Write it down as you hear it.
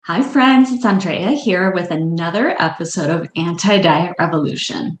Hi, friends. It's Andrea here with another episode of Anti-Diet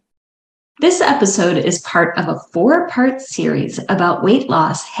Revolution. This episode is part of a 4-part series about weight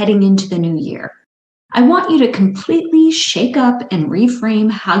loss heading into the new year. I want you to completely shake up and reframe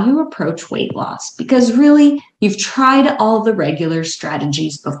how you approach weight loss because really, you've tried all the regular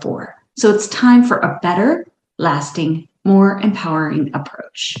strategies before. So it's time for a better, lasting, more empowering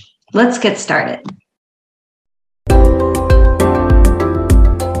approach. Let's get started.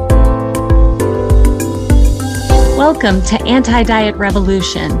 Welcome to Anti-Diet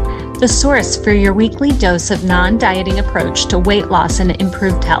Revolution, the source for your weekly dose of non-dieting approach to weight loss and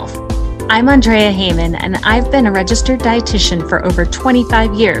improved health. I'm Andrea Heyman, and I've been a registered dietitian for over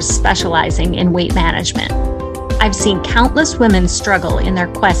 25 years, specializing in weight management. I've seen countless women struggle in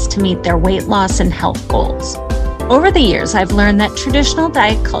their quest to meet their weight loss and health goals. Over the years, I've learned that traditional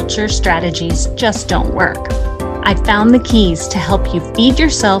diet culture strategies just don't work. I've found the keys to help you feed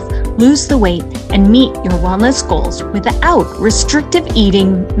yourself, lose the weight, and meet your wellness goals without restrictive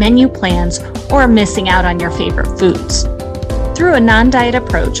eating, menu plans, or missing out on your favorite foods. Through a non-diet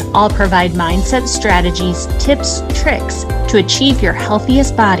approach, I'll provide mindset strategies, tips, tricks to achieve your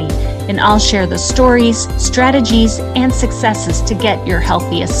healthiest body, and I'll share the stories, strategies, and successes to get your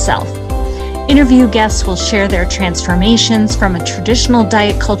healthiest self. Interview guests will share their transformations from a traditional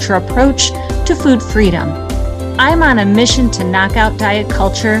diet culture approach to food freedom. I'm on a mission to knock out diet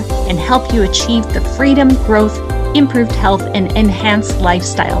culture and help you achieve the freedom, growth, improved health, and enhanced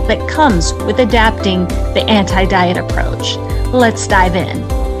lifestyle that comes with adapting the anti-diet approach. Let's dive in.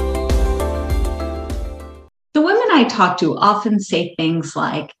 The women I talk to often say things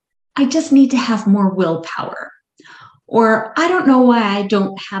like, I just need to have more willpower, or I don't know why I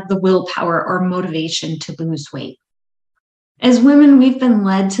don't have the willpower or motivation to lose weight. As women, we've been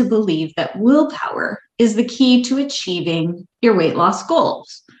led to believe that willpower is the key to achieving your weight loss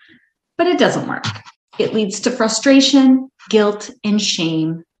goals. But it doesn't work. It leads to frustration, guilt, and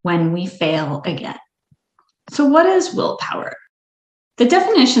shame when we fail again. So what is willpower? The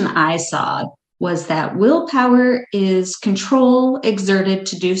definition I saw was that willpower is control exerted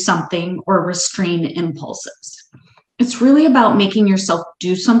to do something or restrain impulses. It's really about making yourself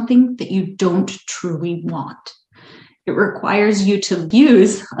do something that you don't truly want. It requires you to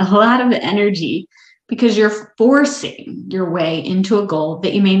use a lot of energy because you're forcing your way into a goal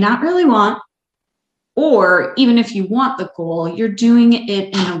that you may not really want, or even if you want the goal, you're doing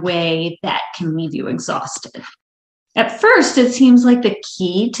it in a way that can leave you exhausted. At first, it seems like the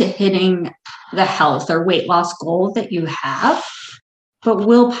key to hitting the health or weight loss goal that you have, but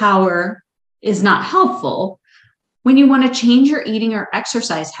willpower is not helpful when you want to change your eating or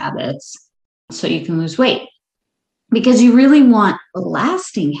exercise habits so you can lose weight, because you really want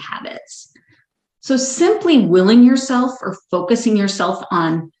lasting habits. So simply willing yourself or focusing yourself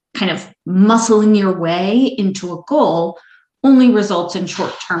on kind of muscling your way into a goal only results in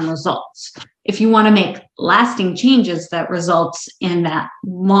short-term results. If you want to make lasting changes that results in that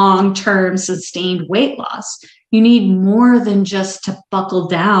long-term sustained weight loss, you need more than just to buckle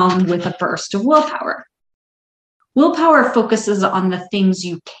down with a burst of willpower. Willpower focuses on the things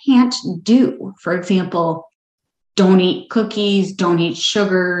you can't do. For example, don't eat cookies, don't eat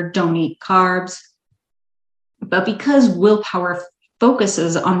sugar, don't eat carbs. But because willpower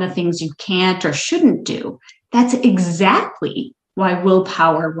focuses on the things you can't or shouldn't do, that's exactly why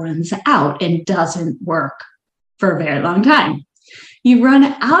willpower runs out and doesn't work for a very long time. You run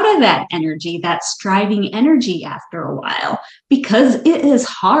out of that energy, that striving energy after a while, because it is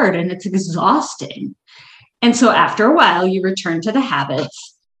hard and it's exhausting. And so after a while, you return to the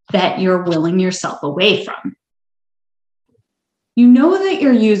habits that you're willing yourself away from. You know that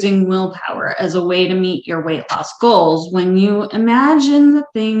you're using willpower as a way to meet your weight loss goals when you imagine the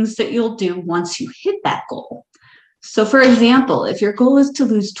things that you'll do once you hit that goal. So for example, if your goal is to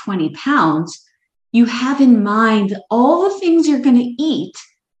lose 20 pounds, you have in mind all the things you're going to eat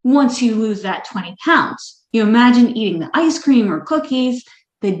once you lose that 20 pounds. You imagine eating the ice cream or cookies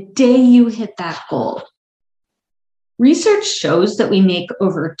the day you hit that goal. Research shows that we make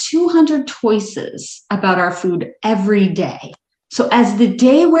over 200 choices about our food every day. So as the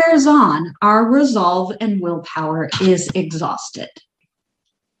day wears on, our resolve and willpower is exhausted.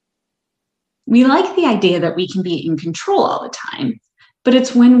 We like the idea that we can be in control all the time, but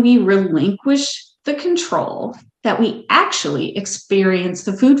it's when we relinquish the control that we actually experience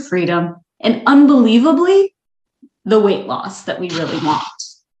the food freedom and, unbelievably, the weight loss that we really want.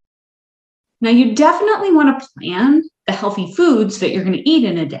 Now, you definitely want to plan the healthy foods that you're going to eat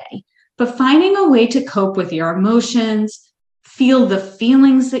in a day, but finding a way to cope with your emotions, feel the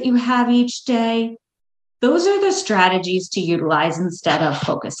feelings that you have each day, Those are the strategies to utilize instead of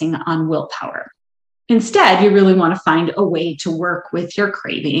focusing on willpower. Instead, you really want to find a way to work with your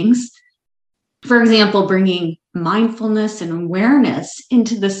cravings. For example, bringing mindfulness and awareness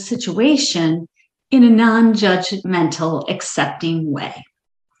into the situation in a non-judgmental, accepting way.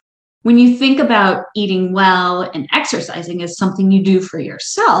 When you think about eating well and exercising as something you do for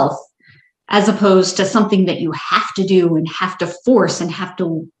yourself, as opposed to something that you have to do and have to force and have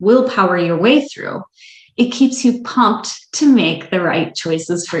to willpower your way through, it keeps you pumped to make the right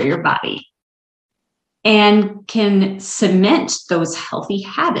choices for your body and can cement those healthy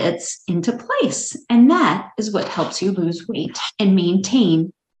habits into place. And that is what helps you lose weight and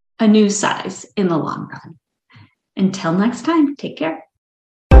maintain a new size in the long run. Until next time, take care.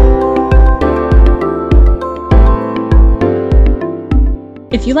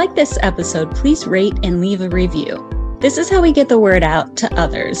 If you like this episode, please rate and leave a review. This is how we get the word out to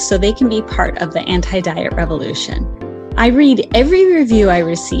others so they can be part of the anti-diet revolution. I read every review I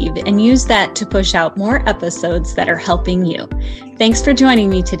receive and use that to push out more episodes that are helping you. Thanks for joining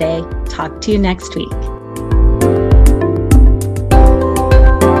me today. Talk to you next week.